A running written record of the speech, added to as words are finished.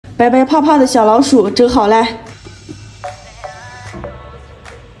白白胖胖的小老鼠蒸好了。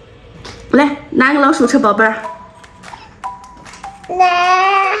来，拿个老鼠吃，宝贝儿。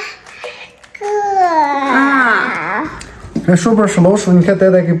来个啊！这手边是老鼠，你看呆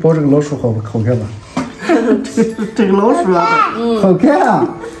呆给包这个老鼠好看吧？这个老鼠啊，好看啊！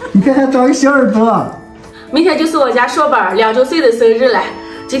你看还长个小耳朵。明天就是我家硕宝2周岁的生日了。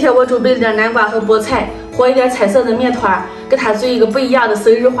今天我准备了点南瓜和菠菜，和一点彩色的面团，给他做一个不一样的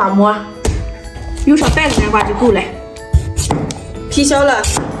生日花馍。用上半个南瓜就够了，皮削了，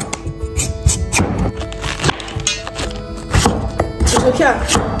切成片，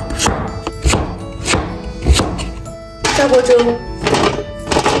下锅蒸，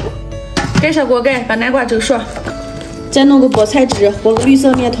盖上锅盖，把南瓜蒸熟，再弄个菠菜汁和个绿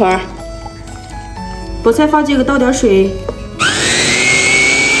色面团。菠菜放进个倒点水，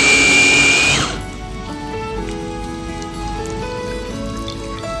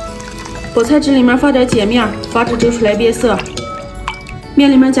菠菜汁里面放点碱面，防止蒸出来变色。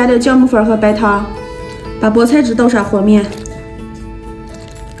面里面加点酵母粉和白糖，把菠菜汁倒上和面。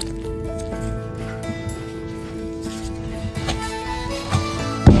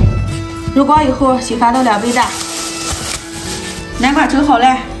揉光以后，稀发到2倍大。南瓜蒸好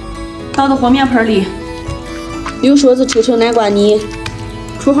了，倒到和面盆里。用勺子抽成南瓜泥，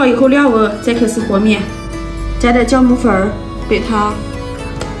抽好以后晾稳，再开始和面，加点酵母粉、白糖，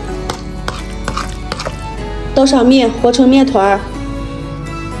倒上面和成面团，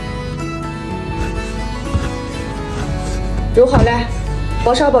揉好了，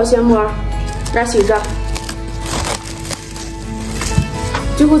包上保鲜膜，让醒着。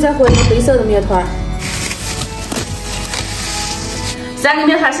最后再和一个黑色的面团。3个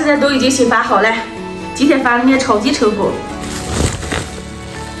面团现在都已经醒发好了。今天发的面超级成功。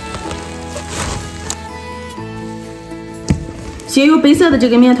先用白色的这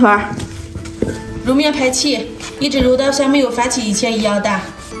个面团，揉面排气，一直揉到像没有发起以前一样大。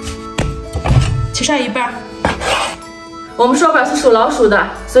切上一半。我们硕宝是属老鼠的，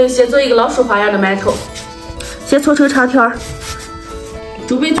所以先做一个老鼠花样的馒头。先搓成长条，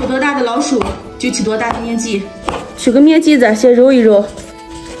准备做多大的老鼠就起多大的面剂。取个面剂子，先揉一揉。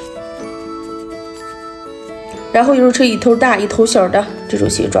然后揉成一头大一头小的这种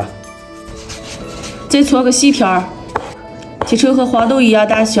形状，再搓个细条，切成和黄豆一样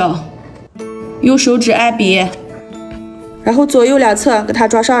大小，用手指按扁，然后左右两侧给它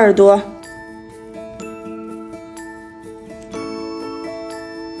装上耳朵，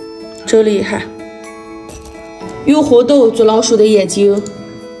真厉害！用红豆做老鼠的眼睛，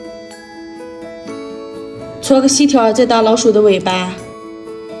搓个细条，再当老鼠的尾巴。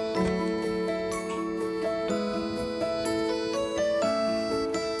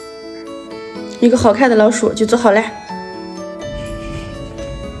一个好看的老鼠就做好了。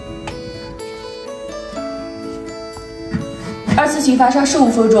2次醒发上15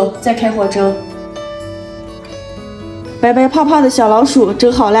分钟，再开火蒸。白白胖胖的小老鼠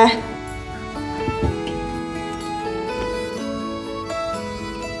蒸好了。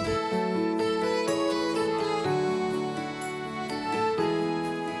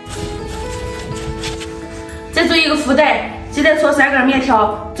再做一个福袋。现在搓3根面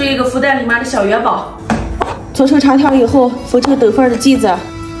条，做一个福袋里面的小元宝。搓成长条以后，缝成等份的剂子。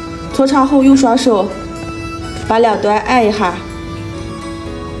搓长后，用双手把两端按一下，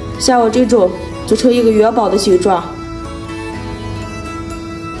像我这种做成一个元宝的形状。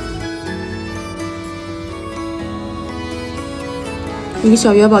一个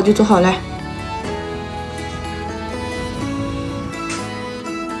小元宝就做好了。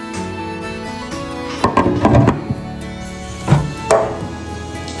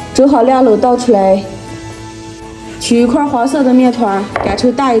蒸好晾冷倒出来，取一块黄色的面团，擀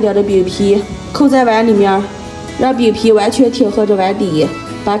成大一点的饼皮，扣在碗里面，让饼皮完全贴合着碗底，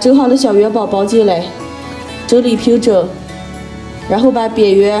把蒸好的小元宝包进来，整理平整，然后把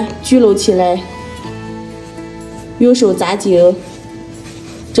边缘聚拢起来，用手扎紧，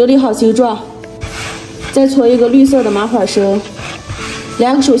整理好形状，再搓一个绿色的麻花绳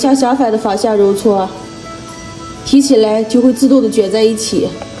，2个手向相反的方向揉搓，提起来就会自动的卷在一起。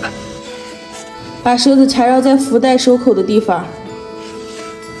把绳子缠绕在福袋收口的地方，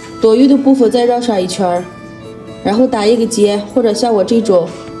多余的部分再绕上一圈，然后打一个结，或者像我这种，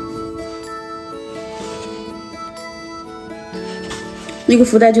那个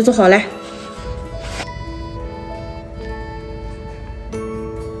福袋就做好了。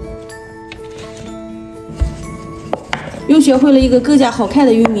又学会了一个更加好看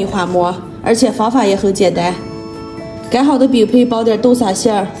的玉米花馍，而且方法也很简单。擀好的饼胚包点豆沙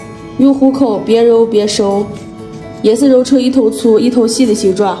馅儿，用虎口边揉边收，也是揉成一头粗一头细的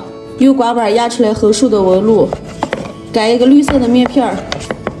形状。由瓜瓣压出来后熟的纹路，盖一个绿色的面片儿，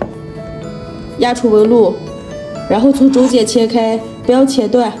压出纹路，然后从中间切开，不要切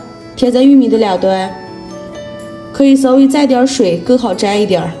断，贴在玉米的两端，可以稍微蘸点水，更好粘一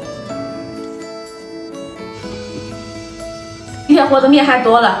点。今天和的面还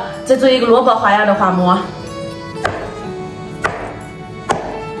多了，再做一个萝卜花样的花馍。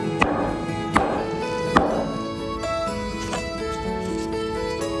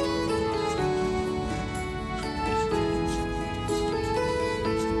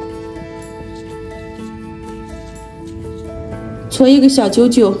搓一个小揪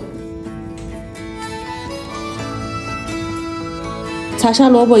揪，擦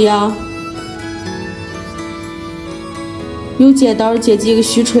上萝卜秧，用剪刀剪几个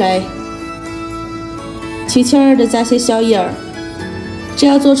须出来，轻轻的扎些小眼儿，这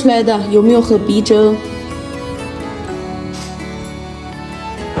样做出来的有没有很逼真？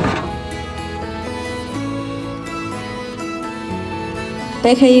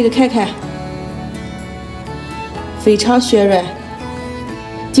掰开一个看看，非常暄软。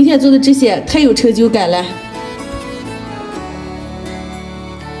今天做的这些太有成就感了。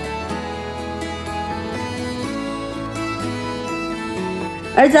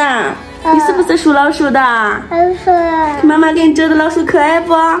儿子，你是不是属老鼠的？是。妈妈给你折的老鼠可爱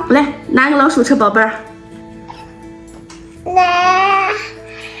不？来，拿个老鼠吃宝贝儿。来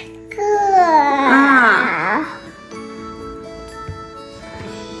个啊！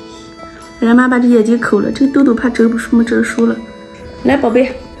让妈把这眼睛抠了，这个豆豆怕折不熟了。来，宝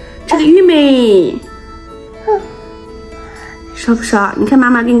贝，这个玉米少不少？你看妈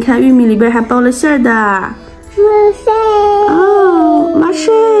妈给你看，玉米里边还包了馅儿的。哦，马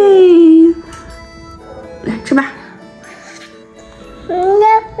赛，来吃吧。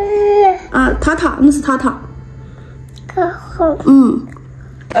啊，糖糖，那是糖糖。嗯。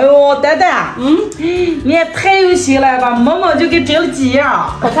哎呦，丹丹，你也太有心了吧！萌萌就跟真的鸡一样，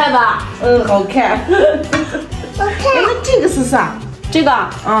好看吧？好看。我看。那这个是啥？这个，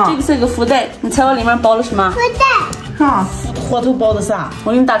这个是个福袋，你猜我里面包了什么？福袋。啊，火头包的啥？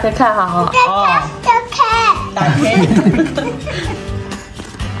我给你打开看哈啊。打开。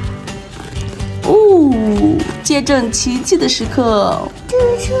哦，见证奇迹的时刻。这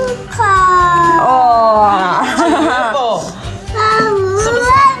是烤。哦。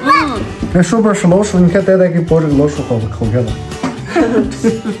那手边是老鼠，你看丹丹给包这个老鼠好看吧？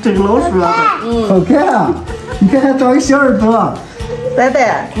这个老鼠啊，好看啊！你看还长一小耳朵。丹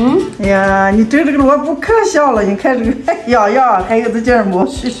丹，哎呀，你对这个萝卜可像了，你看这个痒痒，还有这点毛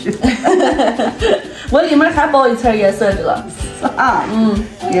絮絮。我里面还包一层颜色的。啊，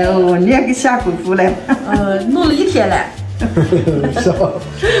哟，你也给下功夫了。弄了一天了。是吧？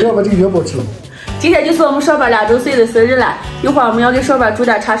要把这个元宝吃了。今天就是我们少爸2周岁的生日了，一会儿我们要给少爸煮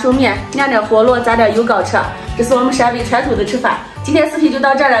点茶手面，酿点活络，炸点油糕吃，这是我们陕北传统的吃法。今天视频就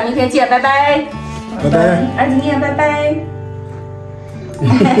到这儿了，明天见，拜拜。拜拜。儿子你也拜拜。